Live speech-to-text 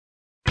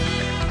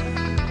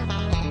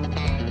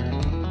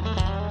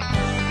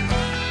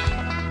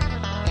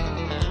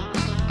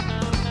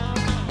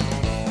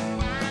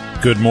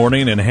Good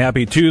morning and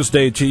happy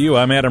Tuesday to you.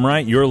 I'm Adam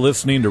Wright. You're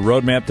listening to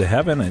Roadmap to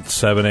Heaven at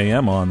 7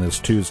 a.m. on this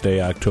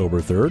Tuesday, October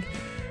 3rd.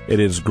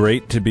 It is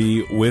great to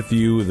be with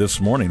you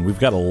this morning. We've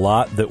got a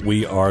lot that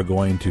we are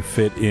going to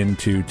fit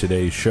into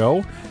today's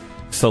show.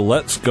 So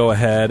let's go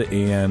ahead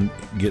and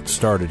get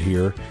started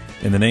here.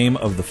 In the name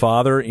of the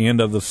Father, and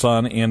of the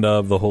Son, and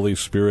of the Holy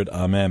Spirit.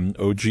 Amen.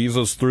 O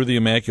Jesus, through the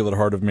Immaculate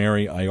Heart of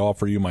Mary, I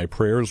offer you my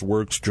prayers,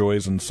 works,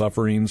 joys, and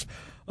sufferings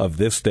of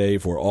this day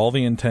for all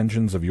the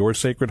intentions of your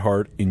Sacred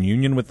Heart, in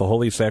union with the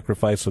holy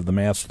sacrifice of the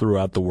Mass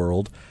throughout the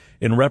world,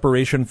 in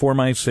reparation for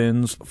my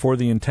sins, for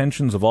the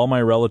intentions of all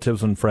my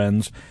relatives and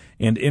friends,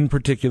 and in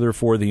particular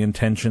for the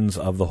intentions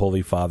of the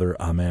Holy Father.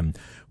 Amen.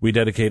 We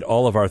dedicate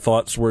all of our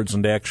thoughts, words,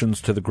 and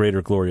actions to the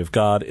greater glory of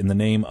God, in the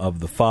name of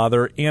the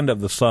Father, and of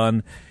the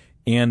Son,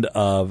 and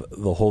of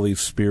the Holy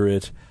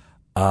Spirit.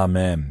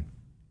 Amen.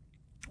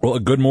 Well,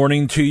 good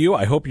morning to you.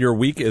 I hope your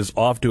week is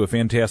off to a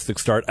fantastic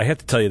start. I have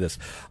to tell you this.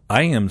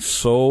 I am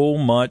so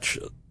much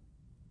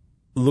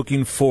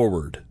looking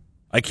forward.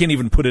 I can't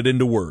even put it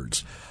into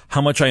words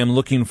how much I am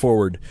looking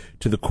forward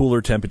to the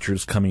cooler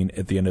temperatures coming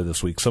at the end of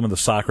this week. Some of the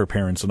soccer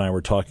parents and I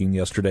were talking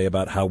yesterday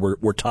about how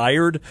we're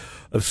tired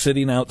of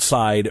sitting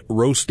outside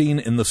roasting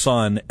in the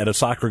sun at a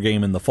soccer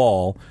game in the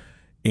fall.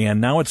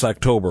 And now it's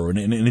October,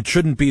 and it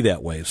shouldn't be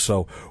that way.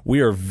 So we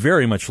are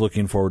very much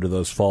looking forward to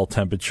those fall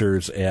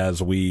temperatures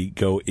as we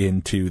go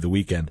into the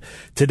weekend.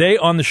 Today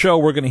on the show,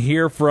 we're going to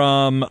hear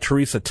from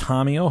Teresa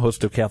Tomeo,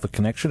 host of Catholic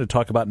Connection, to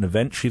talk about an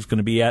event she's going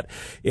to be at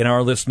in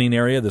our listening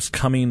area this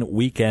coming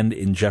weekend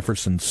in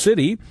Jefferson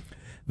City.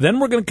 Then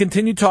we're going to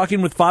continue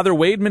talking with Father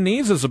Wade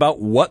Menezes about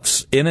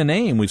what's in a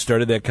name. We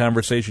started that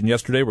conversation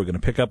yesterday. We're going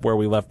to pick up where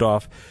we left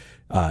off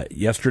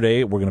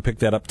yesterday. We're going to pick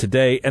that up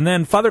today. And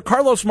then Father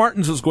Carlos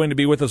Martins is going to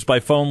be with us by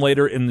phone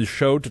later in the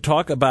show to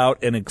talk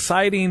about an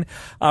exciting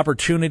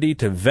opportunity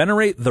to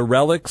venerate the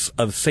relics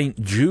of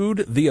St.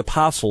 Jude the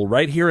Apostle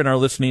right here in our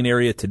listening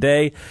area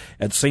today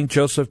at St.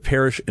 Joseph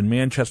Parish in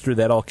Manchester.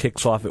 That all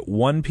kicks off at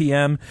 1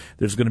 p.m.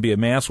 There's going to be a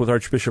Mass with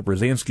Archbishop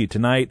Brzezinski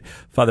tonight.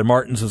 Father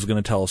Martins is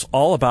going to tell us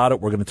all about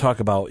it. We're going to talk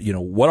about,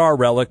 what are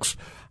relics?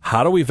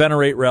 How do we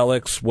venerate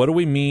relics? What do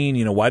we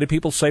mean? Why do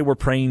people say we're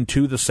praying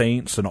to the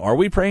saints? And are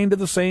we praying to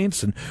the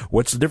saints? And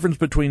what's the difference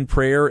between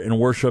prayer and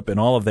worship and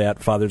all of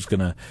that? Father's going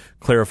to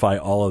clarify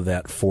all of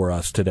that for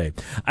us today.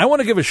 I want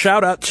to give a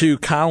shout out to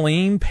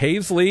Colleen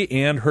Paisley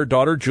and her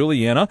daughter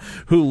Juliana,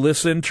 who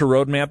listened to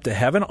Roadmap to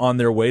Heaven on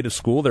their way to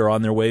school. They're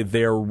on their way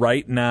there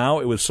right now.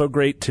 It was so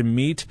great to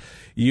meet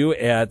you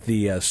at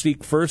the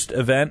Seek First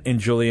event.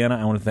 And Juliana,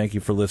 I want to thank you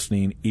for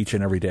listening each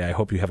and every day. I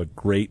hope you have a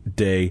great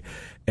day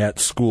at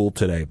school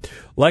today.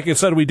 Like I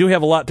said, we do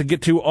have a lot to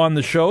get to on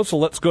the show, so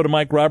let's go to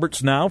Mike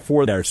Roberts now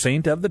for our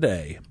Saint of the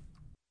Day.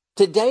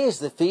 Today is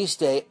the feast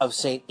day of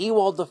St.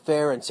 Ewald the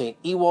Fair and St.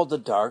 Ewald the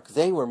Dark.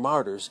 They were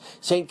martyrs.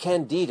 St.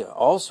 Candida,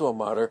 also a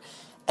martyr,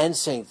 and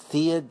St.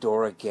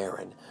 Theodora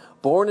Guerin.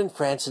 Born in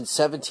France in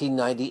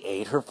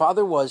 1798, her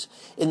father was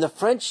in the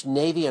French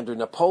Navy under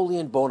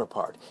Napoleon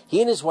Bonaparte.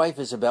 He and his wife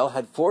Isabel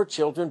had 4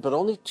 children, but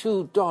only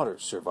 2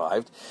 daughters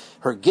survived.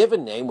 Her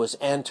given name was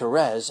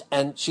Anne-Thérèse,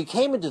 and she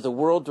came into the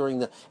world during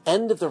the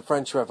end of the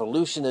French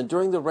Revolution and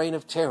during the Reign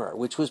of Terror,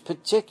 which was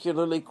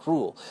particularly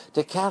cruel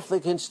to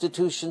Catholic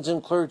institutions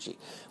and clergy.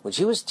 When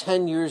she was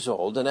 10 years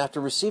old, and after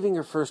receiving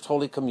her first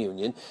Holy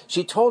Communion,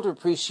 she told her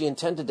priest she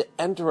intended to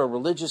enter a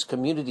religious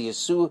community as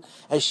soon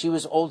as she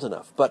was old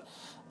enough. But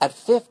at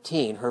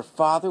 15, her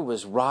father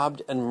was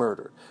robbed and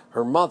murdered.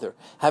 Her mother,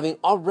 having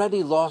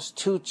already lost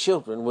 2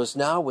 children, was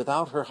now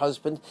without her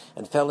husband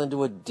and fell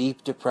into a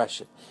deep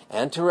depression.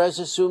 Anne-Thérèse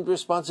assumed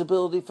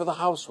responsibility for the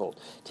household,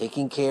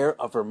 taking care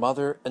of her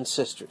mother and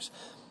sisters.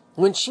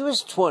 When she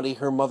was 20,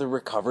 her mother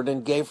recovered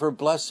and gave her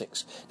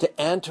blessings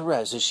to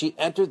Anne-Thérèse as she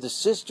entered the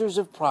Sisters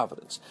of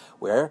Providence,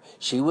 where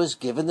she was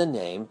given the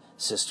name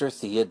Sister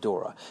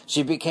Theodora.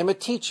 She became a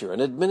teacher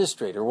and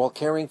administrator while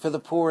caring for the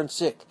poor and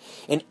sick.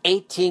 In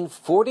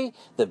 1840,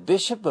 the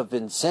Bishop of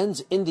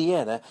Vincennes,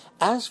 Indiana,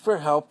 asked for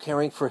help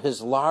caring for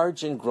his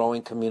large and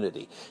growing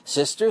community.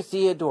 Sister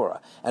Theodora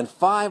and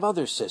 5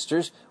 other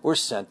sisters were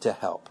sent to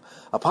help.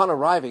 Upon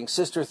arriving,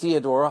 Sister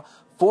Theodora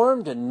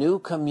formed a new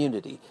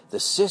community, the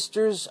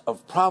Sisters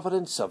of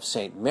Providence of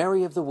St.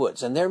 Mary of the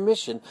Woods, and their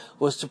mission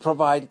was to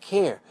provide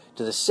care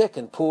to the sick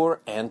and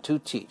poor and to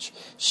teach.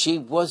 She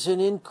was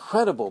an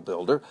incredible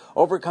builder,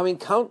 overcoming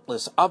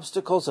countless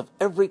obstacles of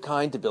every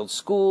kind to build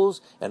schools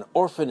and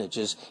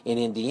orphanages in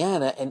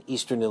Indiana and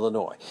eastern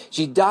Illinois.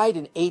 She died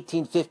in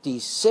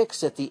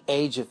 1856 at the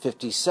age of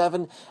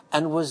 57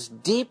 and was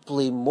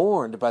deeply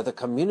mourned by the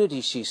community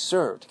she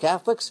served,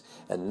 Catholics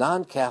and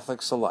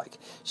non-Catholics alike.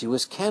 She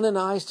was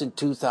canonized in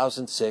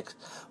 2006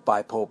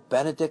 by Pope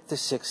Benedict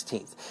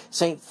XVI.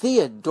 St.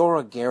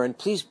 Theodora Guerin,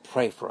 please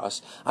pray for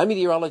us. I'm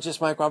meteorologist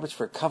Mike Roberts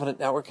for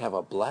Covenant Network. Have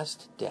a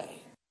blessed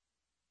day.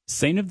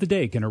 Saint of the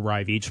Day can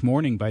arrive each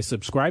morning by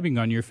subscribing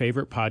on your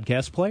favorite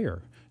podcast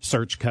player.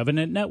 Search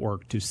Covenant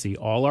Network to see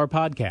all our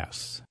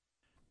podcasts.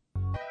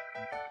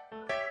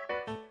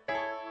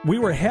 We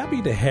were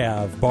happy to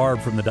have Barb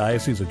from the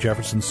Diocese of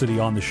Jefferson City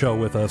on the show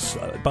with us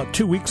about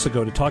 2 weeks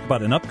ago to talk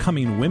about an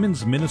upcoming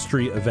women's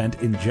ministry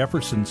event in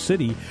Jefferson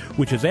City,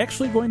 which is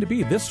actually going to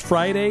be this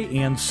Friday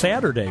and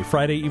Saturday,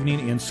 Friday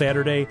evening and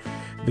Saturday.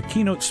 The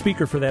keynote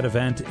speaker for that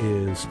event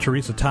is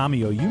Teresa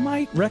Tomeo. You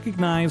might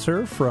recognize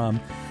her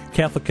from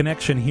Catholic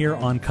Connection here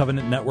on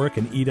Covenant Network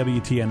and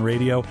EWTN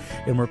Radio.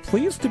 And we're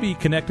pleased to be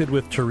connected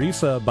with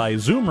Teresa by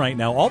Zoom right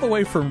now, all the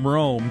way from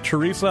Rome.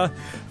 Teresa,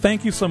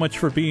 thank you so much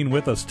for being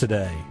with us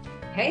today.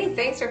 Hey,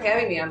 thanks for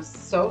having me. I'm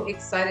so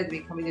excited to be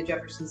coming to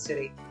Jefferson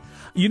City.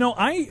 You know,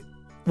 I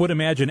would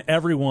imagine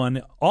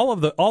everyone, all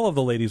of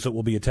the ladies that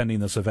will be attending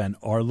this event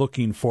are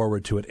looking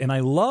forward to it. And I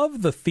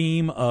love the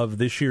theme of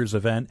this year's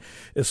event,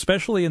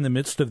 especially in the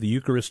midst of the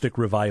Eucharistic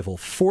revival,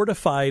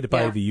 fortified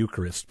by the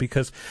Eucharist,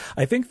 because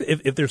I think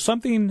if there's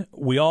something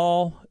we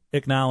all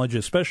acknowledge,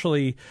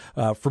 especially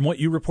from what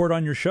you report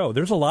on your show,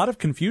 there's a lot of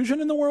confusion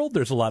in the world.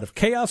 There's a lot of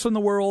chaos in the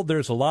world.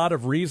 There's a lot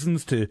of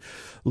reasons to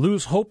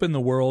lose hope in the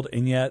world.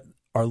 And yet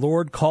our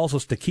Lord calls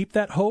us to keep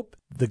that hope.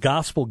 The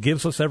gospel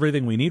gives us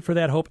everything we need for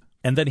that hope.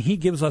 And then he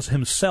gives us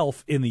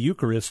himself in the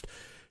Eucharist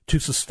to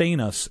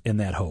sustain us in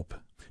that hope.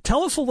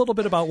 Tell us a little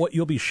bit about what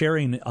you'll be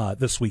sharing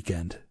this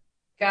weekend.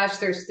 Gosh,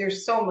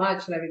 there's so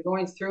much, and I've been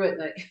going through it.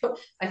 And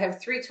I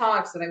have 3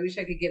 talks, and I wish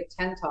I could give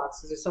 10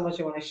 talks because there's so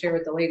much I want to share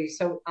with the ladies.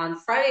 So on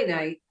Friday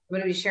night, I'm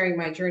going to be sharing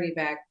my journey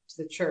back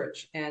to the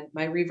church and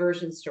my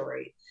reversion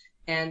story.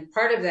 And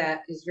part of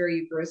that is very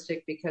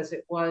Eucharistic because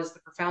it was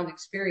the profound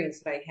experience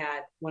that I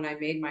had when I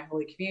made my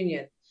Holy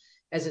Communion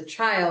as a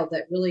child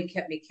that really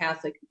kept me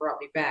Catholic and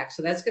brought me back.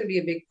 So that's going to be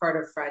a big part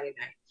of Friday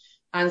night.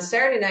 On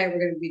Saturday night,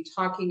 we're going to be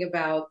talking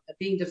about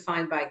being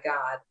defined by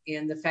God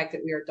and the fact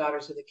that we are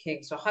daughters of the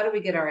King. So how do we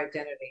get our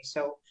identity?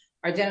 So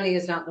our identity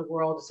is not in the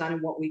world. It's not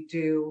in what we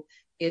do.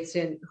 It's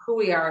in who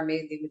we are,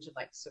 made in the image and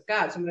likeness of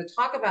God. So I'm going to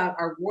talk about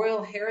our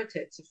royal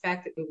heritage, the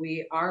fact that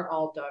we are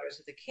all daughters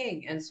of the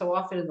King. And so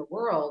often in the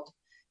world,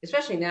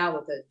 especially now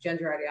with the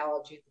gender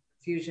ideology, the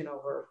confusion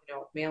over,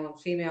 male and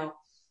female,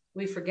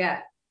 we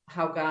forget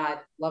how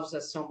God loves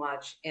us so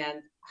much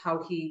and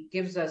how he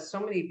gives us so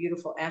many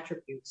beautiful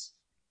attributes,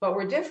 but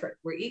we're different.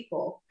 We're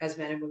equal as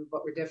men and women,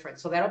 but we're different.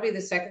 So that'll be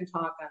the second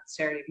talk on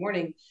Saturday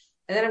morning.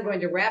 And then I'm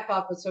going to wrap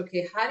up with,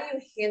 okay, how do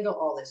you handle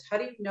all this? How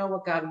do you know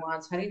what God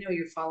wants? How do you know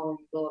you're following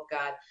the will of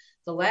God?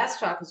 The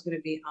last talk is going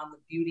to be on the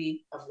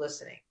beauty of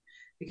listening,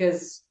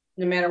 because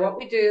no matter what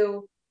we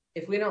do,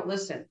 if we don't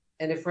listen,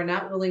 and if we're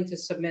not willing to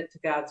submit to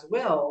God's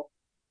will,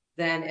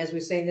 then, as we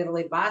say in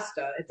Italy,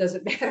 basta. It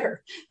doesn't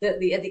matter.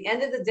 At the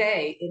end of the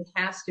day, it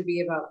has to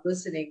be about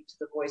listening to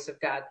the voice of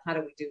God. How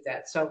do we do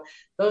that? So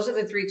those are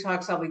the 3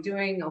 talks I'll be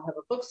doing. I'll have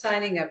a book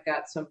signing. I've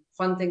got some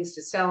fun things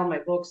to sell, my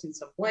books and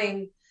some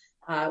bling.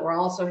 We'll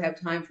also have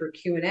time for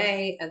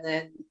Q&A, and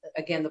then,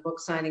 again, the book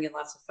signing and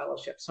lots of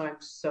fellowship. So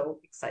I'm so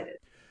excited.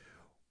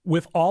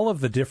 With all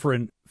of the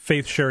different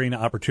faith-sharing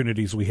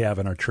opportunities we have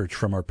in our church,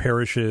 from our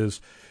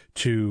parishes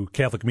to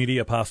Catholic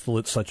media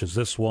apostolates such as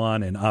this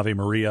one and Ave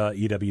Maria,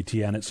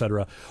 EWTN,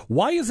 etc.,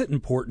 why is it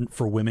important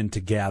for women to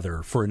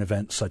gather for an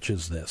event such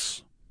as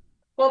this?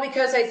 Well,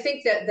 because I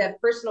think that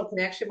personal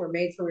connection, we're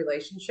made for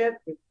relationship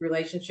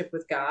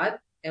with God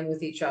and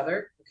with each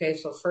other. Okay,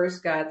 so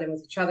first God, then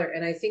with each other.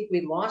 And I think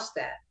we lost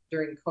that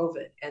during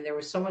COVID, and there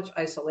was so much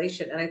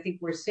isolation. And I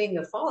think we're seeing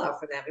the fallout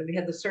from that. And we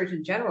had the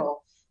Surgeon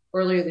General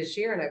earlier this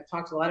year, and I've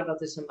talked a lot about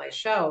this in my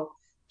show,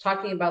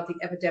 talking about the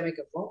epidemic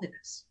of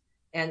loneliness.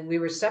 And we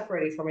were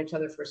separated from each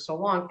other for so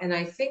long. And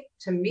I think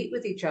to meet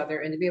with each other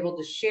and to be able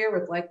to share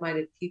with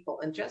like-minded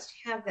people and just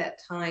have that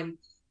time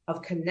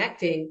of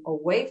connecting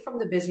away from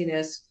the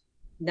busyness,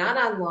 not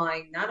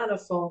online, not on a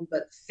phone,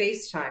 but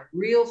FaceTime,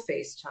 real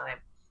FaceTime,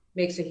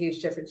 makes a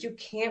huge difference. You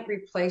can't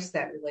replace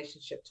that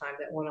relationship time,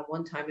 that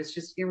one-on-one time. It's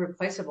just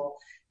irreplaceable.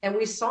 And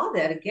we saw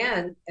that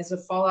again as a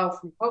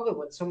fallout from COVID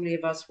when so many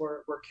of us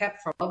were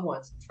kept from loved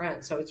ones and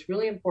friends. So it's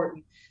really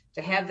important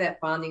to have that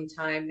bonding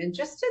time and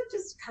just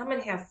come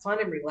and have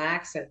fun and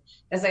relax. And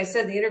as I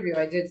said in the interview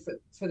I did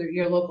for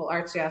your local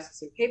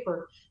archdiocesan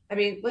paper, I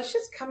mean, let's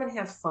just come and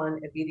have fun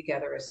and be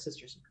together as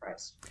sisters in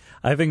Christ.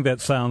 I think that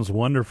sounds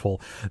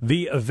wonderful.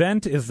 The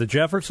event is the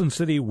Jefferson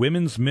City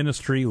Women's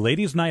Ministry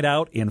Ladies' Night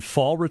Out and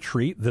Fall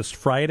Retreat this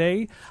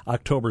Friday,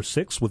 October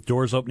 6th, with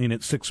doors opening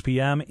at 6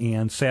 p.m.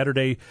 And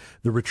Saturday,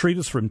 the retreat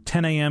is from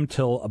 10 a.m.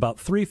 till about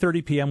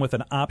 3:30 p.m. with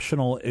an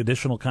optional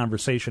additional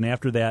conversation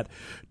after that.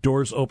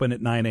 Doors open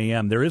at 9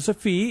 a.m. There is a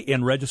fee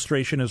and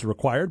registration is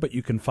required, but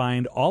you can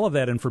find all of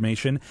that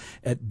information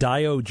at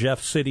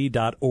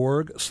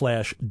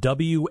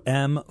diojeffcity.org/WM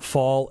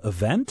Fall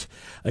Event.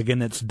 Again,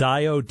 that's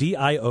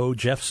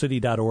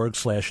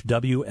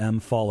diojeffcity.org/WM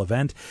Fall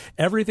Event.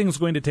 Everything's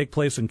going to take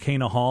place in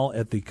Cana Hall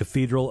at the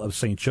Cathedral of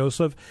St.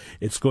 Joseph.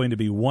 It's going to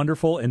be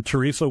wonderful. And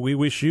Teresa, we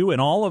wish you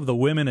and all of the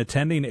women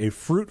attending a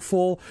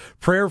fruitful,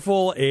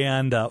 prayerful,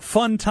 and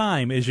fun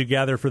time as you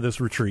gather for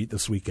this retreat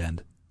this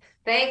weekend.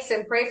 Thanks,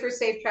 and pray for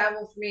safe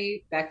travel for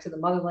me back to the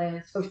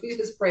motherland. So if you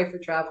just pray for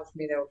travel for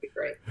me, that would be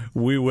great.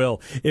 We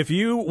will. If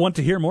you want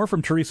to hear more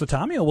from Teresa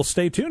Tomeo, well,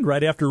 stay tuned.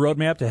 Right after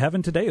Roadmap to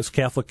Heaven today is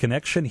Catholic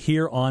Connection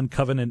here on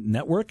Covenant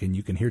Network, and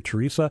you can hear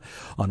Teresa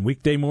on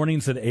weekday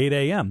mornings at 8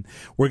 a.m.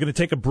 We're going to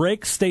take a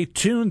break. Stay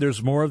tuned.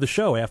 There's more of the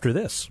show after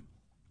this.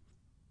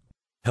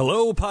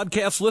 Hello,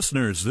 podcast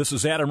listeners. This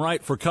is Adam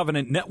Wright for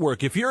Covenant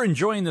Network. If you're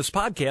enjoying this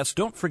podcast,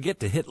 don't forget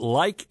to hit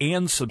like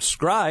and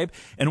subscribe.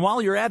 And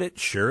while you're at it,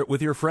 share it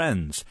with your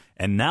friends.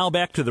 And now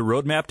back to the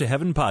Roadmap to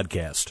Heaven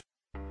podcast.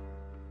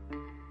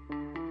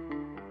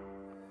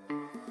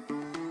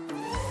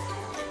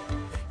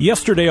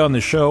 Yesterday on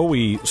the show,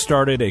 we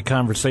started a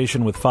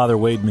conversation with Father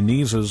Wade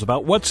Menezes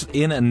about what's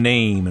in a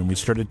name, and we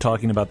started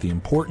talking about the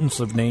importance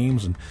of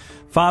names, and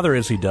Father,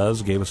 as he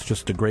does, gave us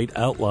just a great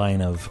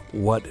outline of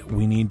what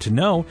we need to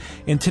know.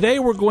 And today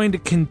we're going to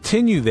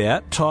continue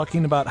that,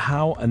 talking about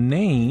how a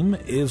name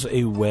is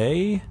a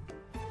way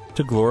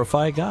to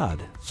glorify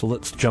God. So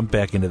let's jump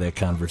back into that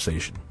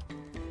conversation.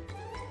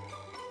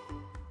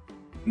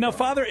 Now,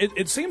 Father,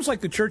 it seems like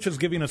the Church is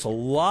giving us a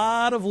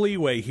lot of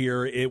leeway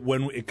here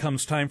when it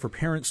comes time for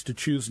parents to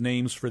choose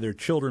names for their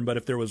children. But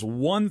if there was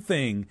one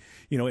thing,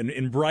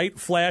 in bright,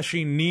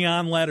 flashing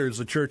neon letters,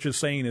 the Church is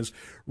saying is,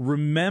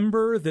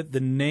 remember that the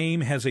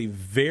name has a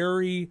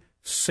very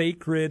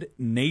sacred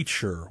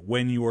nature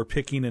when you are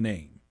picking a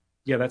name.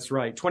 Yeah, that's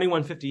right.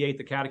 2158,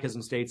 the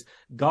Catechism states,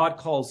 God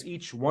calls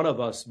each one of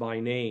us by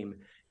name.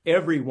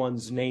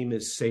 Everyone's name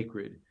is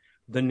sacred.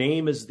 The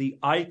name is the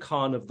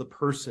icon of the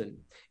person.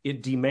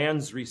 It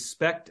demands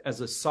respect as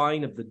a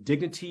sign of the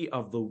dignity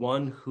of the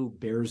one who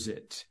bears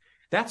it.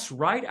 That's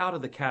right out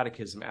of the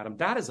Catechism, Adam.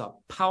 That is a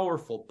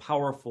powerful,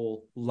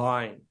 powerful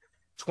line.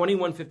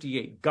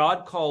 2158,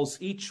 God calls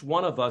each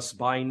one of us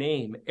by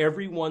name.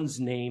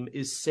 Everyone's name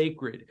is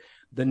sacred.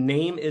 The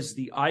name is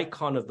the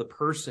icon of the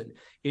person.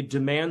 It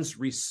demands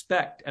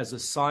respect as a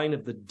sign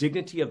of the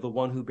dignity of the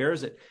one who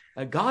bears it.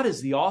 God is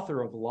the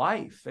author of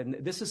life, and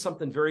this is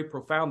something very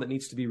profound that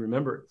needs to be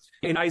remembered.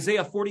 In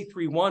Isaiah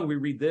 43:1, we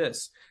read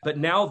this, "But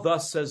now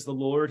thus says the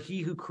Lord,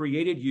 he who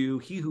created you,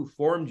 he who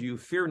formed you,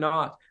 fear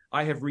not,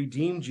 I have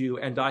redeemed you,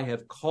 and I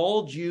have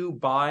called you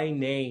by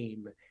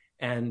name,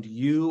 and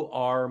you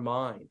are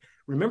mine."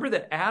 Remember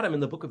that Adam in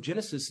the book of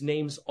Genesis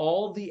names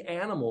all the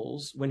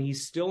animals when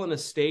he's still in a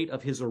state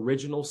of his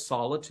original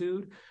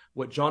solitude,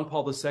 what John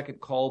Paul II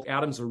called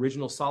Adam's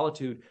original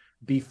solitude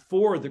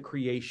before the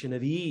creation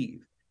of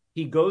Eve.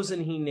 He goes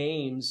and he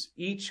names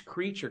each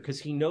creature because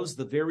he knows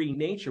the very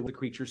nature of the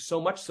creature, so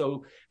much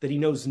so that he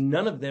knows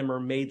none of them are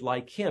made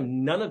like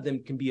him. None of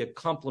them can be a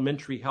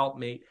complementary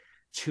helpmate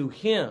to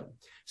him.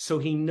 So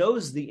he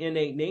knows the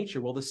innate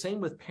nature. Well, the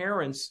same with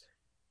parents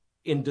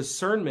in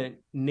discernment,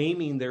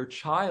 naming their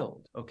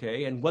child,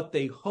 okay, and what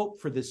they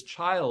hope for this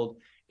child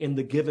in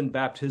the given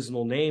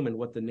baptismal name and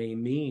what the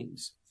name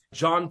means.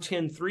 John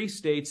 10:3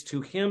 states,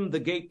 "To him the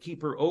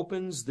gatekeeper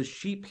opens, the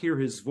sheep hear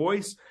his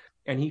voice,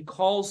 and he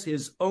calls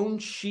his own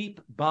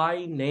sheep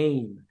by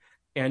name,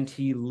 and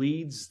he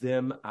leads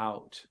them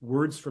out."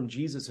 Words from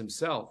Jesus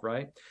himself,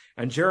 right?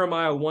 And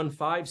Jeremiah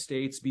 1:5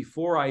 states,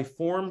 "Before I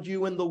formed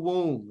you in the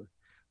womb,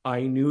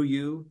 I knew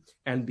you,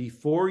 and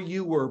before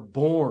you were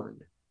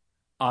born,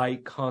 I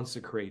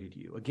consecrated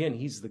you." Again,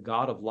 he's the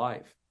God of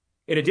life.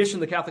 In addition,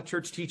 the Catholic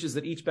Church teaches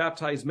that each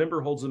baptized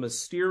member holds a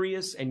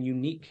mysterious and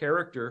unique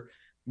character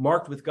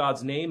marked with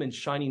God's name and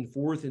shining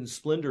forth in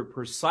splendor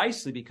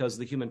precisely because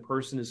the human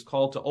person is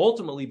called to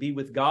ultimately be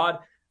with God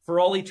for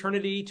all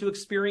eternity, to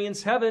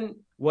experience heaven,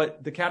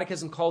 what the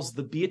Catechism calls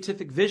the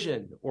beatific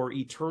vision or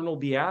eternal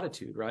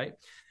beatitude, right?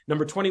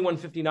 Number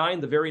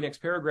 2159, the very next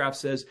paragraph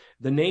says,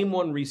 "The name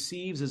one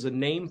receives is a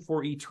name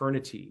for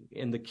eternity.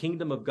 In the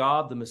kingdom of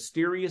God, the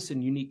mysterious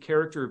and unique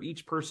character of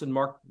each person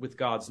marked with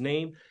God's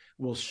name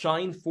will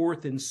shine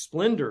forth in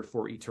splendor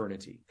for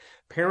eternity.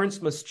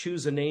 Parents must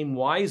choose a name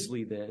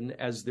wisely then,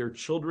 as their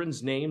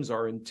children's names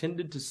are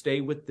intended to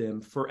stay with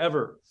them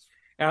forever.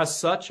 As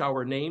such,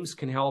 our names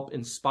can help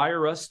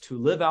inspire us to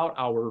live out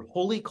our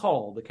holy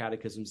call," the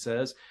Catechism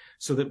says,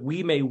 "so that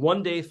we may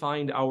one day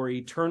find our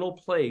eternal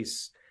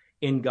place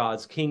in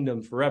God's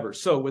kingdom forever."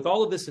 So with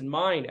all of this in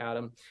mind,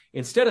 Adam,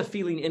 instead of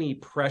feeling any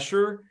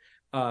pressure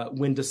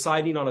when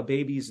deciding on a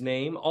baby's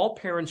name, all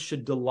parents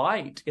should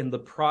delight in the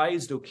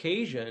prized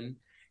occasion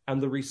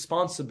and the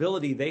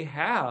responsibility they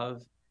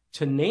have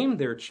to name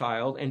their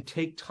child and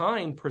take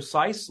time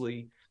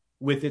precisely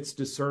with its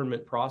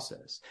discernment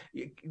process.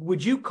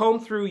 Would you comb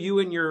through you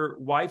and your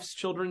wife's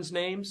children's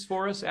names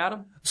for us,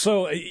 Adam?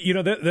 So,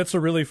 that's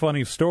a really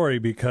funny story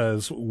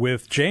because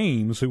with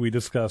James, who we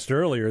discussed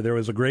earlier, there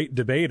was a great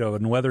debate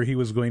on whether he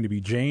was going to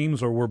be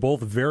James or we're both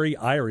very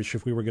Irish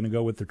if we were going to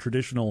go with the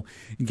traditional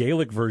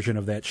Gaelic version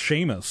of that,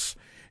 Seamus.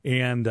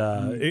 And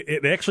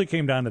it actually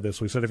came down to this.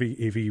 We said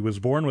if he was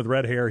born with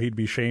red hair, he'd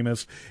be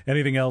Seamus.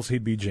 Anything else,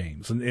 he'd be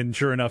James. And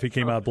sure enough, he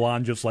came out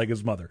blonde just like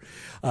his mother.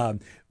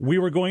 We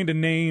were going to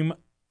name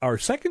our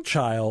second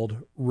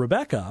child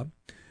Rebecca,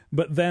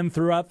 but then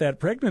throughout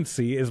that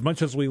pregnancy, as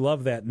much as we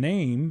love that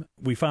name,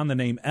 we found the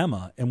name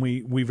Emma, and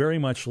we very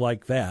much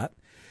like that.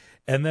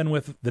 And then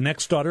with the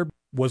next daughter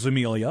was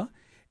Amelia,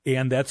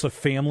 and that's a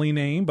family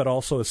name, but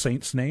also a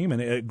saint's name,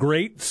 and a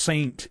great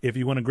saint, if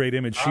you want a great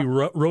image. She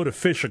rode a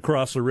fish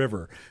across a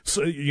river.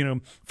 So,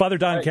 Father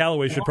Don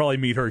Calloway should probably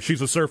meet her.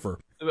 She's a surfer.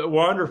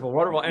 Wonderful,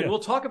 wonderful. And we'll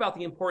talk about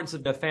the importance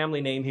of the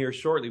family name here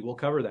shortly. We'll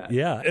cover that.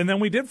 Yeah, and then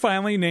we did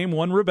finally name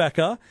one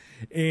Rebecca,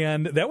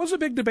 and that was a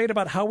big debate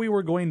about how we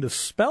were going to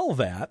spell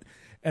that.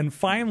 And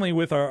finally,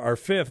 with our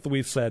fifth,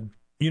 we said,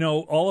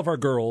 all of our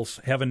girls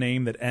have a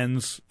name that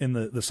ends in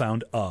the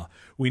sound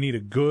We need a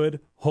good,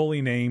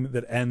 holy name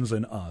that ends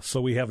in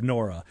So we have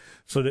Nora.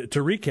 So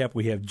to recap,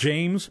 we have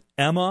James,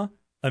 Emma,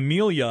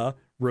 Amelia,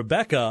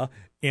 Rebecca,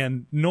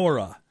 and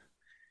Nora.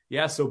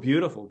 Yeah, so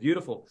beautiful,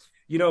 beautiful.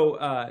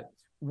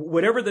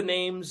 Whatever the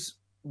names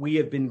we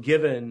have been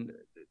given,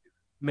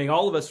 may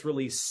all of us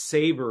really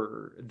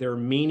savor their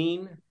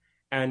meaning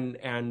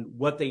and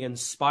what they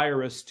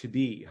inspire us to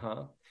be,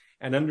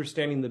 and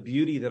understanding the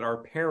beauty that our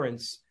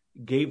parents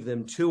gave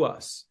them to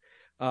us.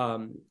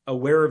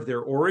 Aware of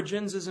their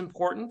origins is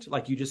important.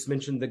 Like you just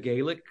mentioned, the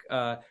Gaelic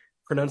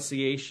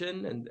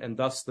pronunciation and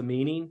thus the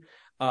meaning,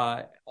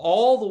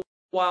 all the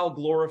while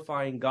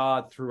glorifying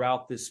God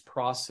throughout this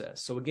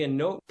process. So again,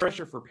 no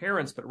pressure for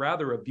parents, but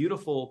rather a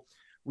beautiful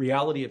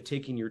reality of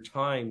taking your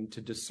time to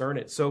discern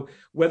it. So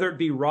whether it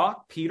be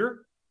Rock,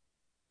 Peter,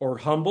 or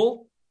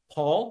Humble,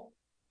 Paul,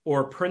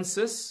 or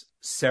Princess,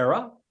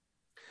 Sarah,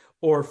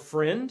 or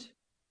Friend,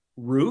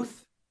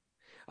 Ruth,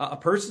 a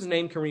person's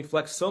name can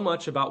reflect so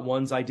much about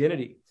one's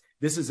identity.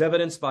 This is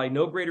evidenced by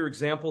no greater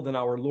example than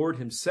our Lord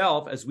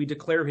himself, as we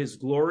declare his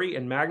glory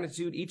and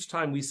magnitude each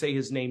time we say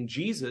his name,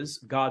 Jesus,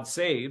 God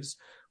saves,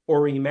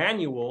 or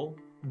Emmanuel,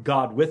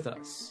 God with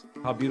us.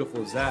 How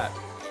beautiful is that?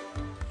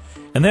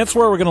 And that's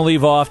where we're going to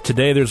leave off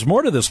today. There's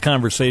more to this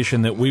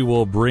conversation that we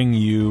will bring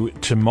you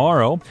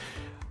tomorrow.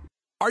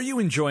 Are you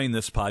enjoying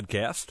this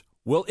podcast?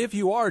 Well, if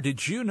you are,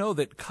 did you know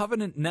that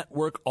Covenant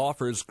Network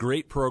offers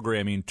great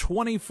programming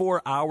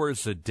 24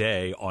 hours a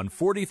day on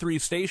 43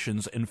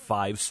 stations in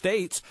 5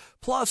 states,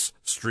 plus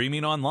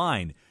streaming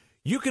online?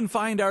 You can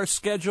find our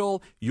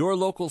schedule, your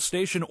local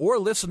station, or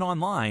listen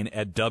online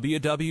at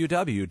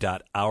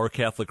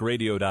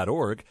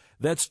www.ourcatholicradio.org.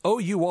 That's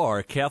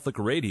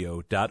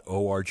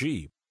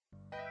OURCatholicradio.org.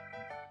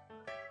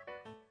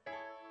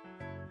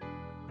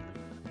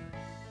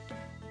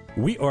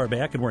 We are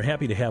back, and we're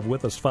happy to have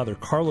with us Father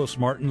Carlos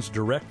Martins,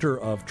 Director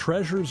of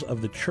Treasures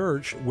of the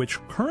Church, which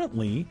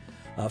currently,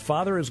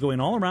 Father is going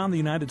all around the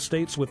United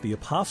States with the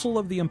Apostle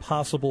of the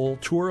Impossible,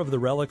 Tour of the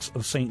Relics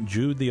of St.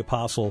 Jude the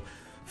Apostle.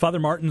 Father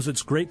Martins,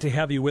 it's great to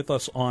have you with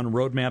us on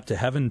Roadmap to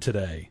Heaven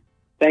today.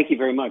 Thank you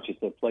very much.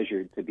 It's a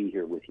pleasure to be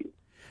here with you.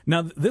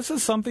 Now, this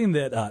is something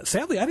that,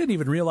 sadly, I didn't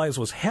even realize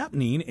was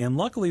happening, and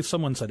luckily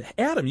someone said,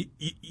 Adam,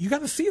 you got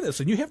to see this,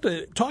 and you have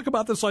to talk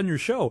about this on your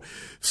show.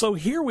 So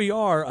here we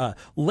are,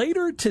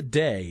 later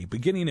today,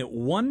 beginning at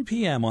 1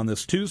 p.m. on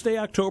this Tuesday,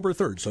 October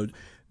 3rd. So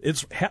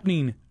it's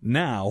happening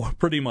now,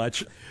 pretty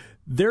much.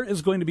 There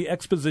is going to be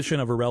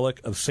exposition of a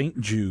relic of St.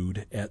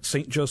 Jude at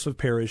St. Joseph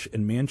Parish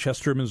in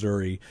Manchester,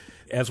 Missouri.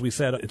 As we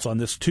said, it's on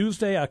this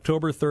Tuesday,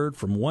 October 3rd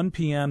from 1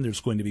 p.m.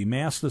 There's going to be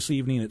Mass this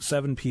evening at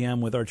 7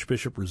 p.m. with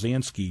Archbishop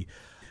Rosansky.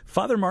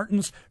 Father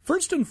Martins,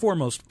 first and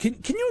foremost,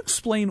 can you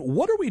explain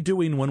what are we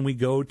doing when we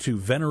go to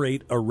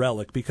venerate a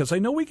relic? Because I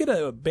know we get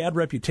a bad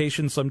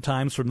reputation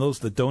sometimes from those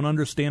that don't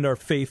understand our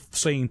faith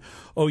saying,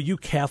 oh, you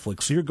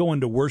Catholics, you're going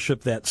to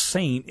worship that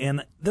saint.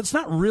 And that's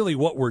not really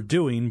what we're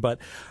doing, but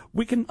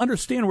we can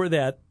understand where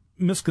that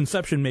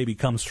misconception maybe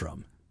comes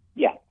from.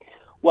 Yeah.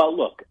 Well,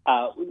 look,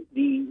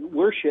 the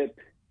worship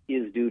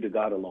is due to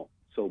God alone.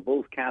 So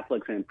both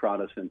Catholics and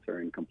Protestants are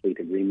in complete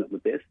agreement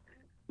with this.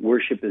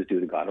 Worship is due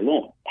to God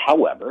alone.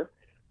 However,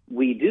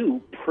 we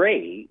do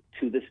pray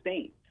to the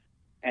saints.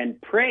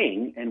 And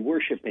praying and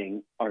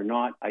worshiping are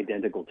not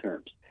identical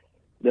terms.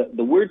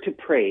 The word to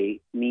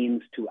pray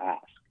means to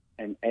ask,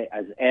 and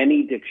as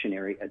any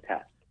dictionary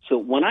attests. So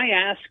when I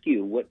ask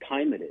you what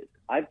time it is,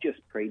 I've just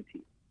prayed to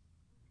you.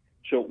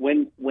 So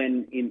when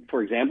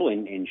for example,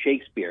 in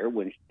Shakespeare,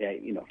 when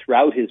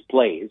throughout his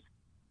plays,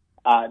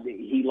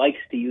 he likes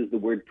to use the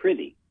word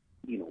prithee.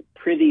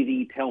 Prithee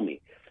thee, tell me.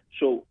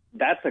 So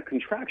that's a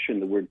contraction,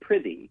 the word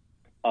prithee,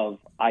 of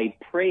I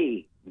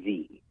pray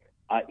thee.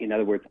 In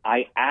other words,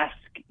 I ask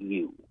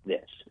you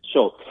this.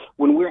 So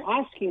when we're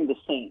asking the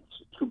saints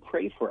to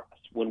pray for us,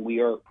 when we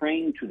are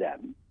praying to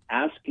them,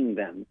 asking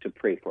them to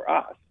pray for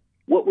us,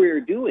 what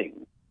we're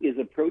doing is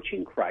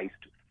approaching Christ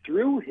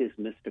through his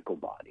mystical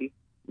body,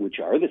 which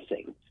are the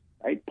saints,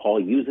 right? Paul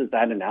uses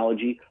that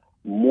analogy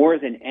more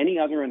than any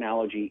other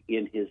analogy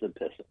in his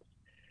epistles,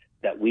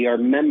 that we are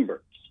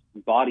members,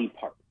 body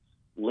parts,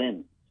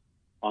 limbs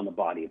on the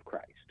body of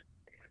Christ.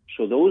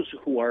 So those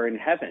who are in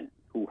heaven,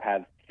 who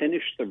have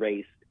finished the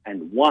race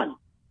and won,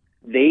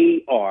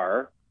 they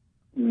are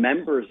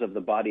members of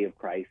the body of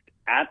Christ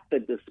at the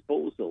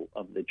disposal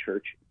of the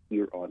church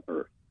here on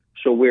earth.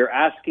 So we're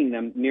asking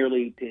them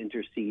merely to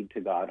intercede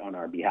to God on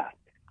our behalf.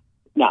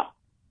 Now,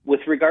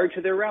 with regard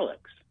to their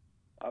relics,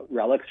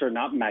 relics are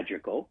not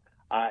magical.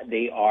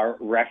 They are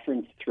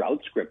referenced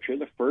throughout Scripture.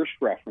 The first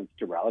reference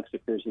to relics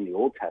occurs in the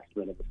Old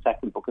Testament in the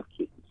second book of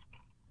Kings.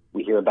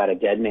 We hear about a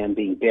dead man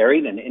being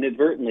buried, and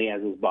inadvertently,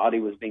 as his body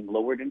was being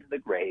lowered into the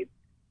grave,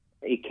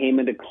 it came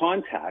into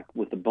contact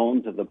with the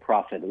bones of the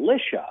prophet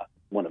Elisha,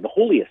 one of the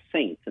holiest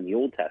saints in the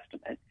Old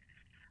Testament.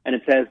 And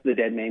it says the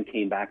dead man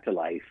came back to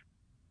life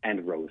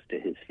and rose to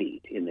his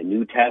feet. In the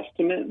New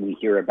Testament, we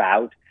hear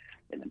about,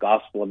 in the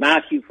Gospel of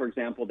Matthew, for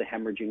example, the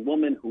hemorrhaging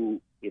woman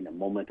who, in a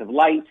moment of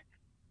light,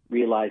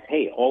 realized,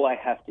 hey, all I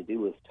have to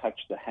do is touch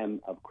the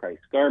hem of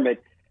Christ's garment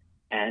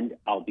and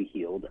I'll be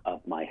healed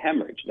of my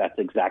hemorrhage. That's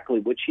exactly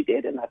what she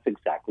did, and that's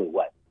exactly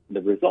what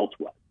the result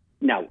was.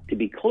 Now, to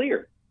be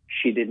clear,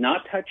 she did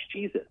not touch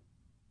Jesus,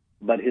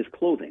 but his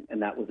clothing,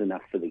 and that was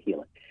enough for the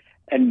healing.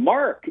 And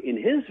Mark, in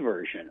his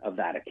version of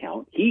that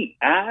account, he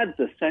adds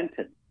a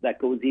sentence that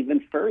goes even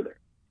further.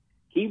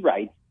 He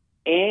writes,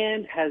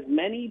 and as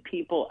many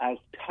people as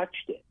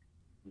touched it,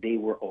 they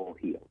were all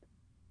healed.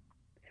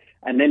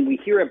 And then we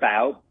hear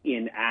about,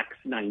 in Acts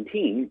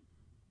 19,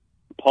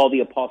 Paul the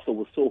Apostle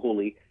was so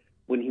holy,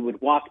 when he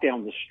would walk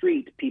down the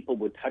street, people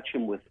would touch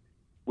him with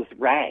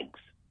rags,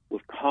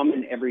 with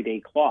common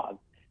everyday cloths.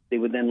 They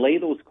would then lay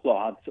those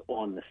cloths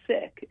on the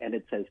sick, and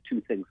it says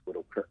two things would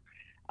occur.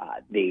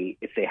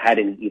 If they had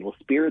any evil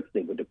spirits,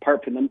 they would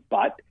depart from them,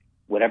 but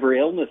whatever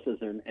illnesses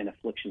and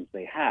afflictions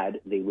they had,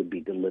 they would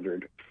be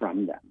delivered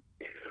from them.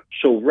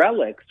 So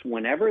relics,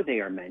 whenever they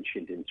are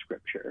mentioned in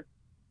Scripture,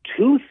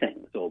 two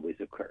things always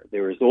occur.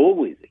 There is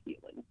always a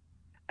healing,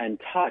 and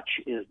touch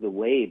is the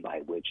way by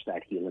which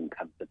that healing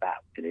comes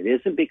about. And it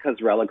isn't because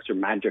relics are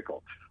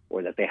magical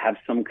or that they have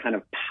some kind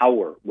of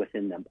power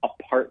within them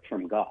apart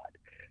from God.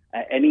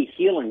 Any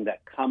healing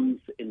that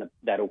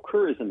that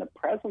occurs in the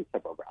presence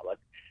of a relic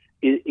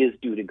is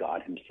due to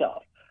God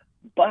himself.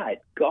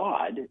 But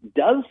God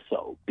does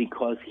so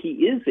because he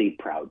is a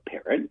proud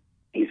parent.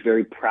 He's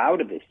very proud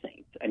of his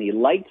saints, and he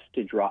likes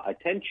to draw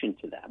attention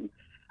to them,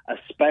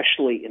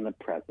 especially in the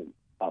presence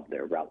of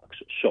their relics.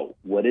 So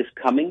what is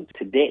coming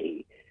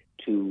today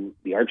to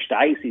the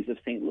Archdiocese of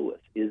St. Louis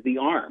is the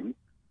arm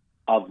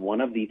of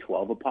one of the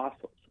 12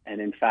 apostles.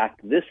 And in fact,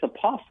 this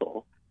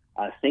apostle,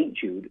 St.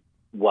 Jude,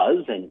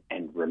 was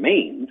and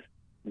remains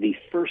the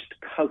first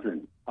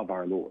cousin of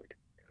our Lord.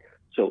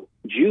 So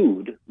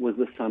Jude was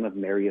the son of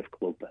Mary of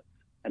Clopas.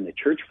 And the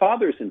church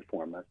fathers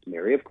inform us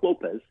Mary of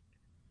Clopas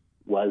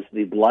was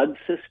the blood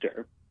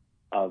sister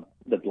of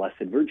the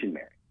Blessed Virgin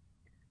Mary,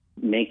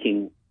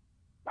 making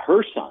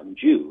her son,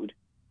 Jude,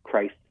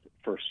 Christ's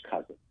first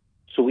cousin.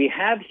 So we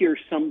have here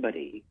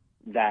somebody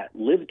that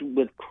lived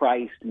with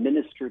Christ,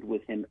 ministered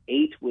with him,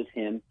 ate with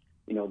him.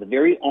 You know, the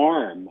very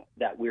arm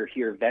that we're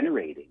here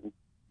venerating,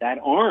 that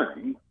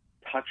arm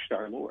touched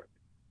our Lord.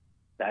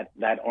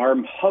 That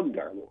arm hugged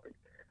our Lord.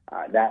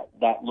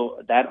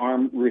 That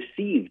arm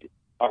received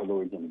our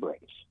Lord's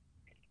embrace.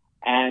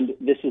 And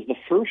this is the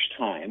first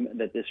time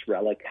that this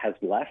relic has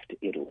left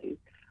Italy.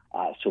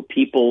 So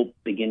people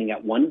beginning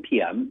at 1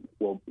 p.m.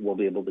 will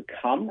be able to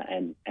come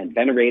and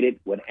venerate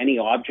it with any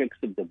objects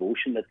of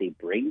devotion that they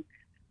bring.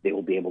 They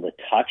will be able to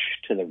touch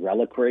to the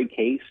reliquary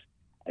case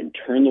and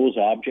turn those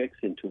objects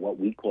into what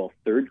we call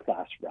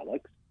third-class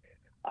relics.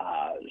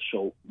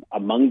 So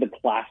among the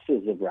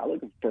classes of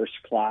relic, first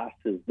class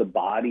is the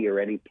body or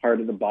any part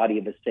of the body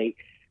of a saint.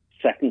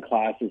 Second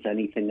class is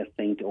anything a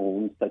saint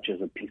owns, such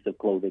as a piece of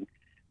clothing.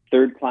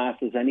 Third class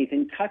is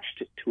anything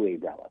touched to a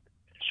relic.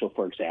 So,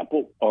 for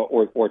example,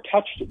 or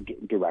touched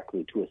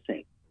directly to a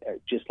saint,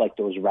 just like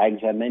those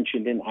rags I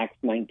mentioned in Acts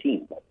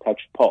 19 that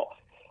touched Paul.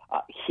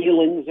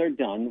 Healings are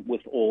done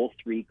with all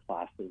three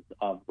classes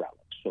of relics.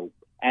 So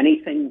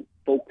anything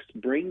folks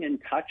bring and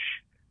touch,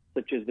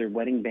 such as their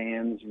wedding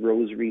bands,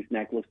 rosaries,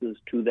 necklaces,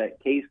 to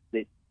that case,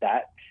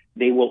 that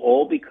they will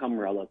all become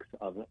relics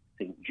of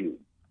St. Jude.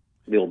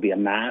 There will be a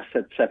mass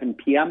at 7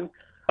 p.m.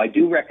 I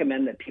do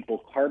recommend that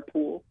people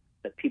carpool,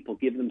 that people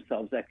give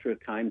themselves extra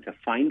time to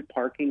find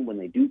parking when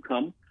they do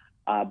come,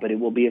 but it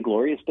will be a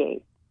glorious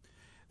day.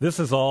 This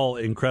is all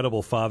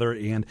incredible, Father,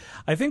 and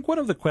I think one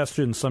of the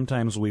questions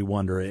sometimes we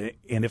wonder,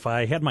 and if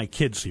I had my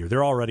kids here,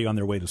 they're already on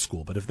their way to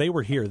school, but if they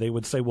were here, they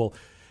would say, well,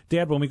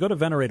 Dad, when we go to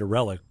venerate a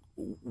relic,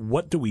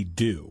 what do we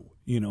do?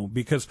 You know,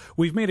 because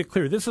we've made it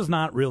clear this is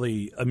not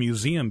really a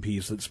museum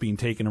piece that's being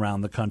taken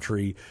around the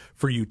country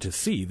for you to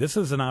see. This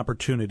is an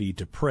opportunity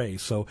to pray.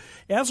 So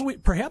as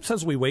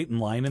we wait in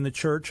line in the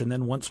church, and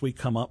then once we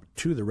come up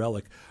to the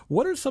relic,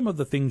 what are some of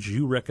the things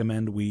you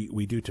recommend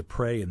we do to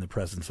pray in the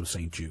presence of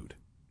St. Jude?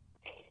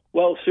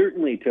 Well,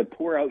 certainly to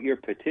pour out your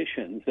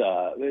petitions.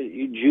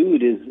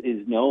 Jude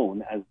is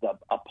known as the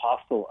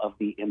apostle of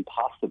the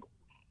impossible.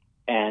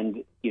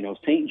 And, you know,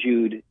 St.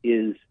 Jude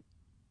is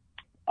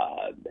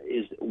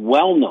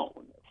well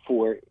known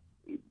for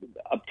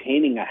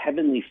obtaining a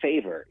heavenly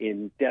favor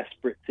in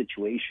desperate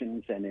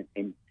situations and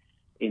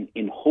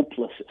in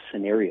hopeless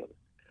scenarios.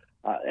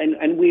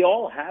 And we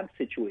all have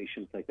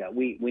situations like that.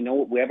 We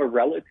know we have a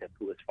relative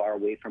who is far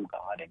away from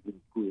God and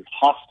who is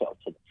hostile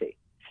to the faith.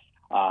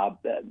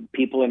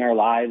 People in our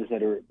lives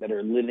that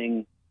are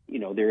living, you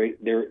know,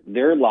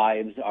 their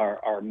lives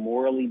are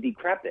morally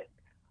decrepit.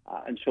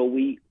 And so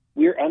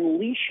we're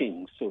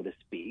unleashing, so to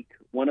speak,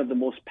 one of the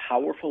most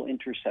powerful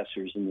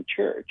intercessors in the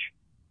church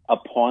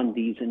upon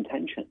these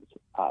intentions.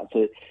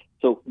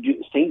 So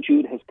St.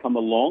 Jude has come a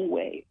long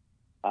way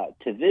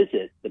to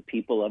visit the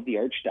people of the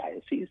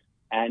Archdiocese,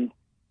 and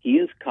he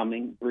is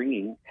coming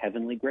bringing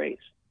heavenly grace.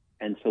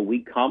 And so we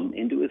come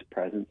into his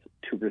presence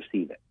to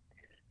receive it.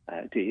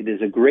 It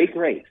is a great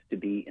grace to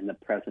be in the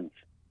presence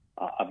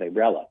of a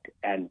relic,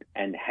 and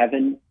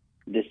heaven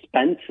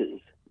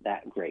dispenses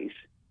that grace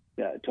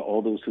to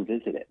all those who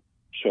visit it.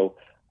 So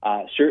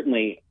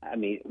certainly, I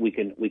mean, we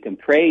can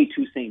pray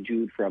to St.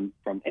 Jude from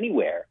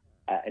anywhere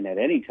and at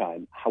any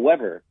time.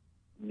 However,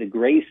 the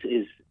grace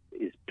is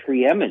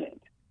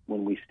preeminent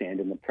when we stand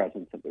in the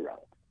presence of the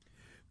relic.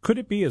 Could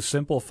it be as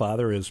simple,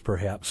 Father, as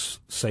perhaps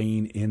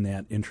saying in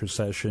that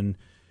intercession,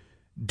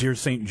 "Dear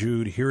St.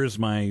 Jude, here is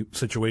my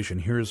situation,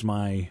 here is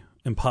my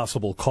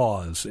impossible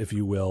cause," if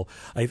you will.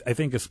 I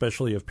think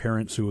especially of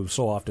parents who have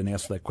so often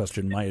asked that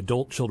question, my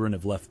adult children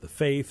have left the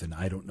faith and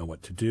I don't know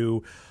what to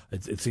do.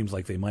 It seems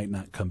like they might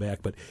not come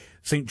back. But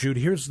St. Jude,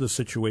 here's the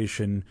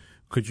situation.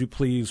 Could you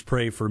please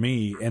pray for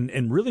me?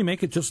 And really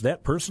make it just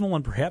that personal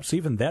and perhaps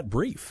even that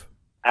brief.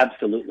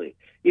 Absolutely.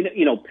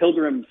 You know,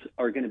 pilgrims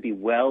are going to be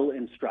well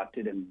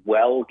instructed and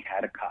well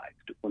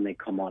catechized when they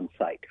come on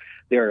site.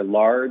 There are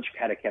large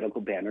catechetical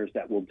banners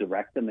that will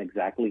direct them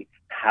exactly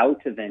how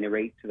to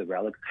venerate to the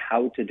relics,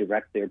 how to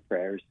direct their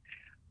prayers.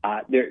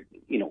 They're,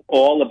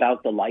 all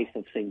about the life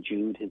of St.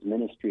 Jude, his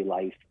ministry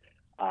life,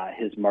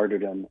 his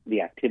martyrdom,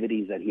 the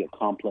activities that he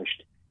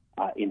accomplished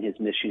in his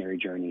missionary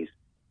journeys.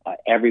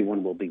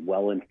 Everyone will be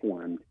well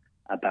informed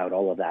about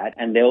all of that,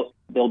 and they'll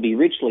be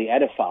richly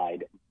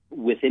edified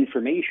with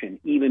information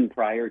even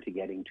prior to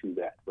getting to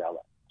that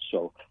relic.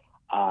 So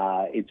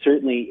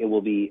it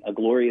will be a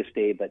glorious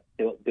day, but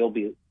there'll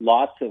be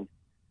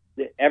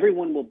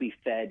everyone will be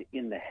fed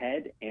in the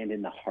head and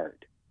in the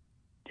heart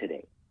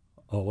today.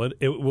 Oh,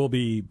 it will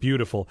be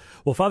beautiful.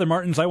 Well, Father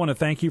Martins, I want to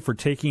thank you for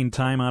taking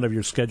time out of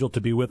your schedule to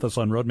be with us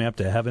on Roadmap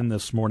to Heaven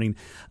this morning.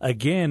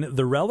 Again,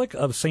 the relic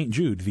of St.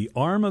 Jude, the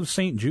arm of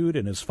St. Jude,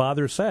 and as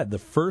Father said, the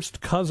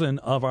first cousin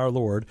of our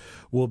Lord,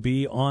 will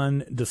be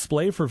on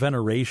display for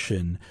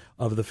veneration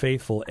of the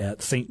faithful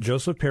at St.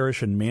 Joseph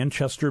Parish in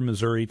Manchester,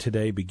 Missouri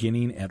today,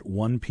 beginning at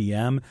 1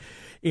 p.m.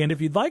 And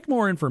if you'd like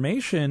more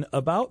information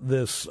about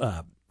this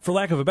for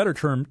lack of a better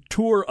term,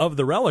 tour of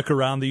the relic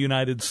around the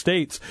United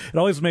States. It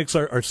always makes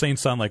our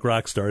saints sound like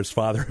rock stars,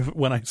 Father,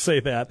 when I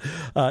say that.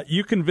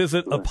 You can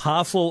visit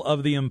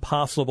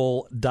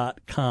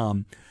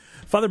apostleoftheimpossible.com.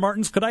 Father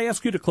Martins, could I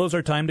ask you to close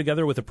our time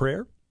together with a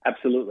prayer?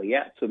 Absolutely,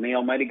 yeah. So may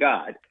Almighty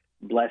God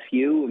bless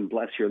you and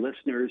bless your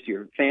listeners,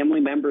 your family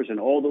members, and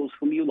all those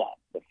whom you love,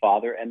 the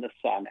Father and the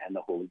Son and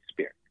the Holy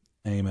Spirit.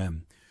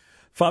 Amen.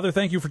 Father,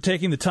 thank you for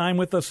taking the time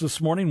with us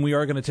this morning. We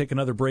are going to take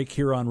another break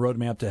here on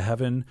Roadmap to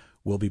Heaven.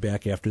 We'll be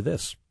back after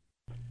this.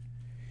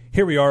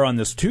 Here we are on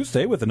this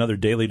Tuesday with another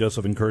daily dose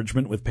of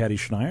encouragement with Patty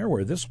Schneier,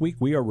 where this week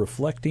we are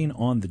reflecting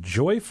on the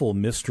joyful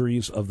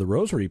mysteries of the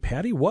Rosary.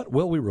 Patty, what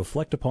will we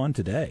reflect upon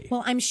today?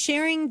 Well, I'm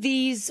sharing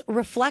these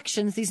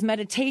reflections, these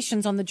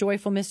meditations on the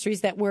joyful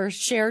mysteries that were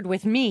shared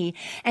with me,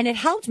 and it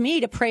helped me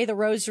to pray the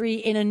Rosary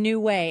in a new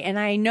way. And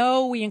I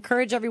know we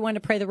encourage everyone to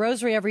pray the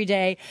Rosary every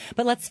day,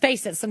 but let's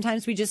face it,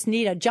 sometimes we just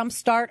need a jump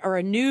start or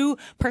a new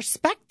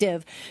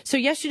perspective. So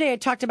yesterday I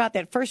talked about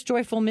that first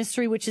joyful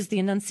mystery, which is the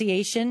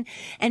Annunciation,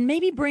 and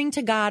maybe bring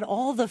to God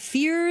all the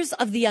fears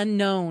of the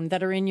unknown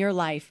that are in your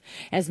life,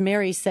 as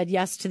Mary said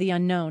yes to the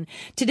unknown.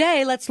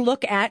 Today, let's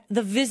look at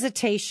the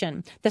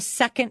Visitation, the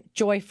second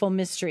joyful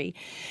mystery.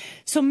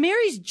 So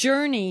Mary's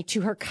journey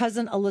to her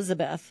cousin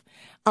Elizabeth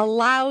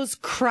allows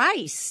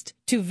Christ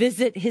to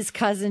visit his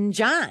cousin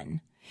John,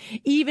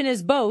 even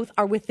as both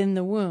are within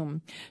the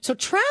womb. So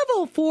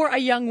travel for a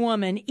young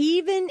woman,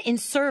 even in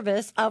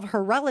service of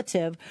her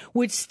relative,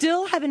 would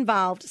still have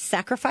involved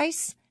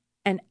sacrifice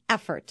and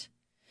effort.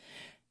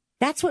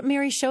 That's what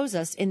Mary shows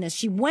us in this.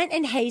 She went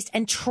in haste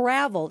and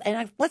traveled,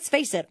 and let's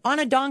face it, on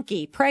a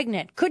donkey,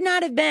 pregnant, could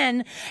not have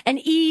been an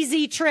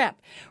easy trip,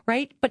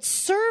 right? But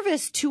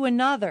service to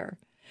another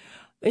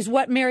is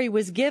what Mary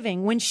was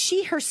giving when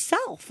she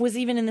herself was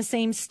even in the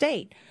same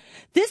state.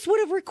 This would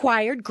have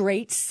required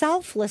great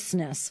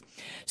selflessness.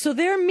 So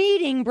their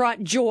meeting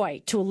brought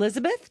joy to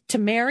Elizabeth, to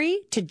Mary,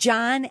 to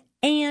John,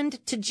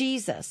 and to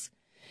Jesus.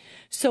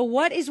 So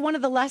what is one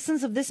of the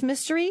lessons of this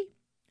mystery?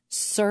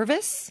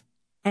 Service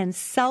and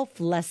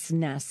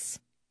selflessness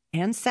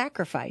and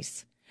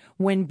sacrifice,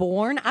 when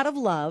born out of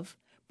love,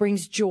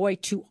 brings joy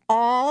to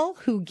all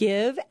who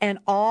give and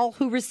all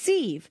who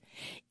receive,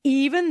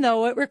 even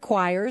though it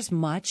requires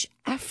much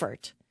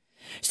effort.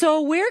 So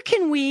where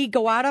can we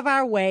go out of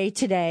our way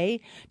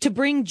today to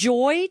bring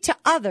joy to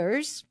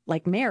others,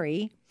 like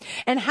Mary?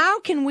 And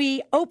how can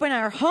we open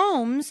our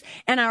homes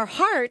and our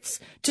hearts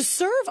to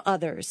serve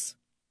others,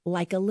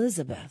 like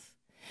Elizabeth?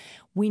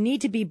 We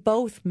need to be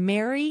both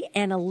Mary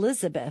and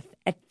Elizabeth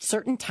at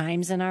certain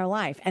times in our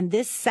life. And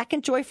this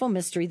second joyful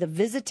mystery, the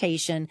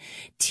visitation,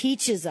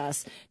 teaches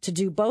us to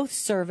do both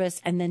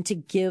service and then to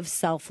give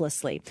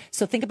selflessly.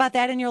 So think about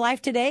that in your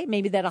life today.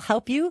 Maybe that'll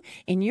help you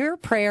in your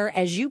prayer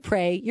as you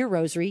pray your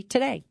rosary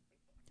today.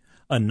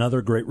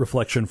 Another great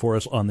reflection for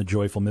us on the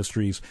joyful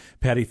mysteries.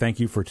 Patty, thank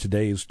you for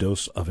today's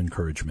dose of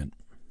encouragement.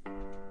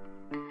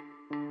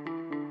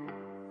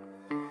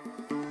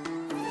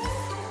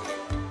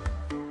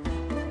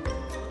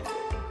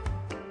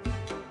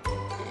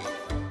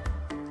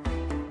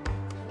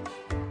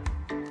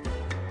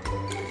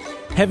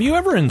 Have you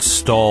ever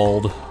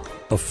installed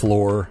a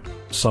floor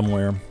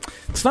somewhere?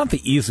 It's not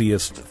the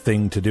easiest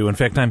thing to do. In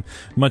fact, I'm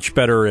much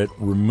better at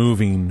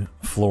removing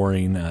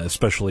flooring,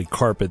 especially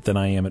carpet, than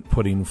I am at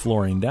putting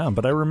flooring down.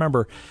 But I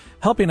remember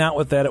helping out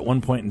with that at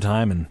one point in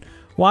time and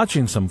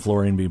watching some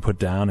flooring be put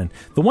down. And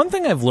the one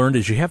thing I've learned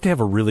is you have to have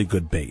a really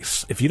good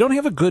base. If you don't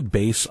have a good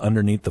base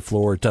underneath the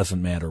floor, it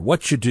doesn't matter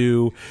what you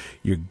do,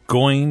 you're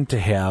going to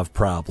have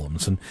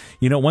problems. And,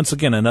 once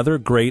again, another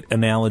great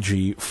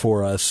analogy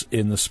for us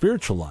in the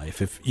spiritual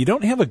life. If you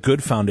don't have a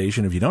good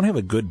foundation, if you don't have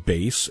a good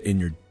base in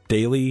your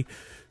daily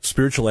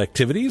spiritual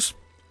activities,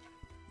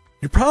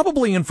 you're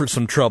probably in for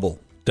some trouble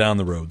down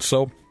the road.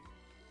 So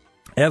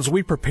as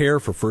we prepare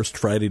for First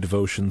Friday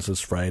devotions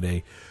this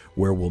Friday,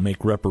 where we'll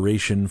make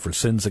reparation for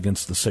sins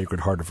against the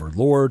Sacred Heart of our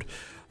Lord,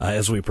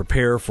 as we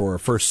prepare for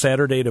First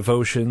Saturday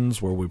devotions,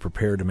 where we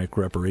prepare to make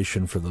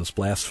reparation for those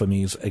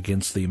blasphemies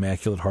against the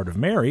Immaculate Heart of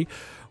Mary,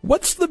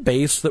 what's the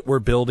base that we're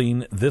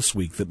building this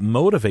week that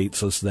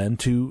motivates us then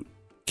to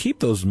keep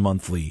those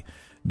monthly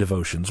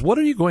devotions? What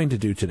are you going to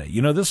do today?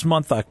 This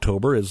month,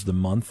 October, is the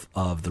month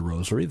of the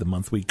Rosary, the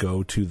month we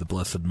go to the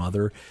Blessed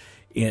Mother,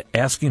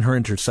 asking her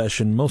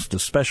intercession, most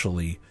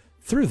especially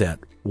through that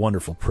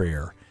wonderful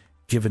prayer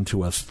given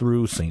to us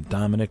through St.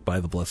 Dominic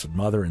by the Blessed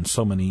Mother and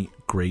so many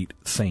great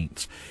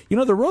saints.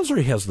 The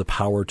Rosary has the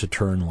power to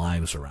turn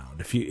lives around.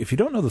 If you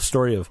don't know the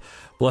story of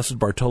Blessed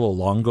Bartolo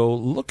Longo,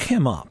 look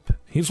him up.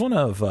 He's one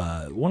of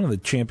the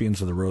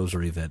champions of the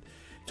Rosary that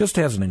just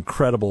has an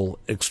incredible,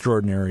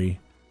 extraordinary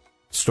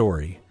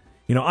story.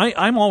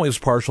 I'm always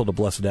partial to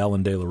Blessed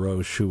Alan de la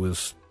Roche, who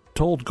was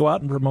told, go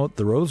out and promote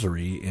the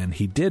Rosary, and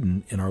he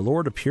didn't, and our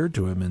Lord appeared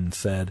to him and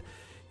said,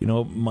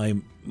 my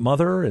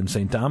mother and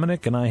St.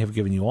 Dominic and I have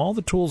given you all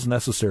the tools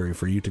necessary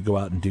for you to go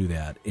out and do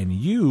that, and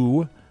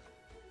you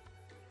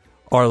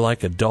are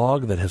like a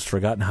dog that has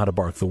forgotten how to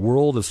bark. The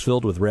world is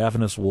filled with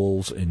ravenous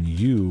wolves, and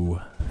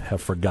you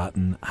have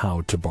forgotten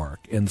how to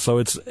bark. And so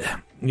it's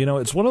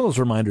one of those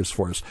reminders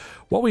for us.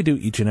 What we do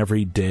each and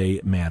every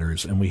day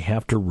matters, and we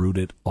have to root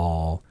it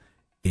all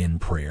in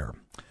prayer.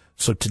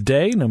 So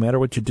today, no matter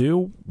what you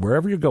do,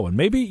 wherever you're going,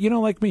 maybe,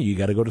 like me, you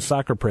got to go to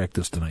soccer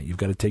practice tonight. You've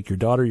got to take your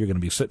daughter. You're going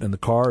to be sitting in the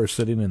car or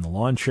sitting in the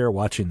lawn chair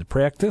watching the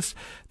practice.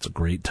 It's a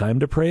great time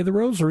to pray the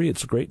Rosary.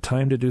 It's a great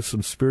time to do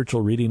some spiritual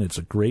reading. It's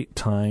a great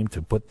time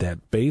to put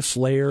that base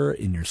layer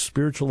in your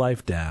spiritual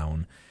life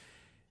down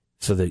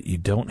so that you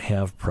don't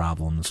have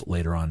problems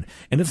later on.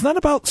 And it's not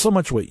about so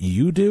much what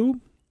you do.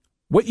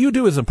 What you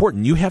do is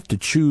important. You have to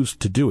choose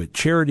to do it.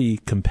 Charity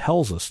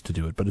compels us to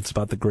do it, but it's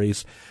about the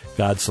grace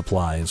God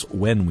supplies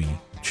when we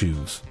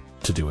choose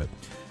to do it.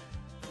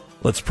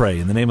 Let's pray.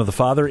 In the name of the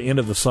Father, and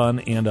of the Son,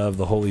 and of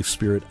the Holy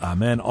Spirit.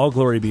 Amen. All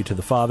glory be to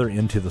the Father,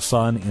 and to the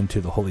Son, and to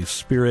the Holy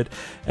Spirit,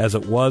 as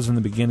it was in the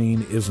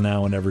beginning, is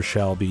now, and ever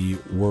shall be,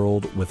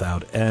 world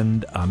without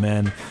end.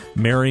 Amen.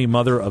 Mary,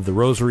 Mother of the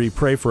Rosary,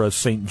 pray for us.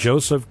 Saint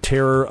Joseph,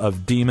 terror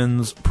of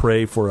demons,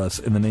 pray for us.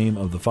 In the name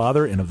of the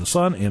Father, and of the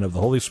Son, and of the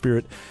Holy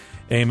Spirit.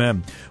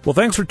 Amen. Well,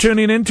 thanks for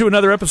tuning in to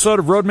another episode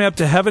of Roadmap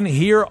to Heaven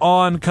here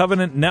on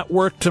Covenant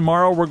Network.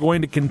 Tomorrow we're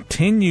going to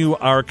continue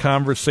our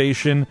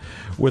conversation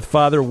with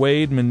Father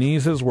Wade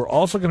Menezes. We're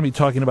also going to be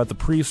talking about the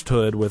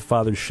priesthood with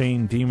Father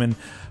Shane Demon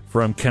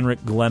from Kenrick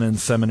Glennon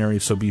Seminary,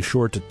 so be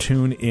sure to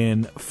tune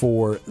in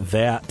for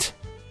that.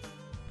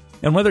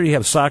 And whether you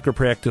have soccer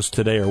practice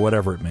today or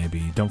whatever it may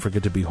be, don't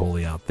forget to be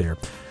holy out there.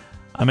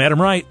 I'm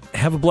Adam Wright.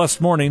 Have a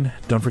blessed morning.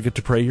 Don't forget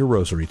to pray your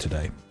rosary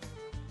today.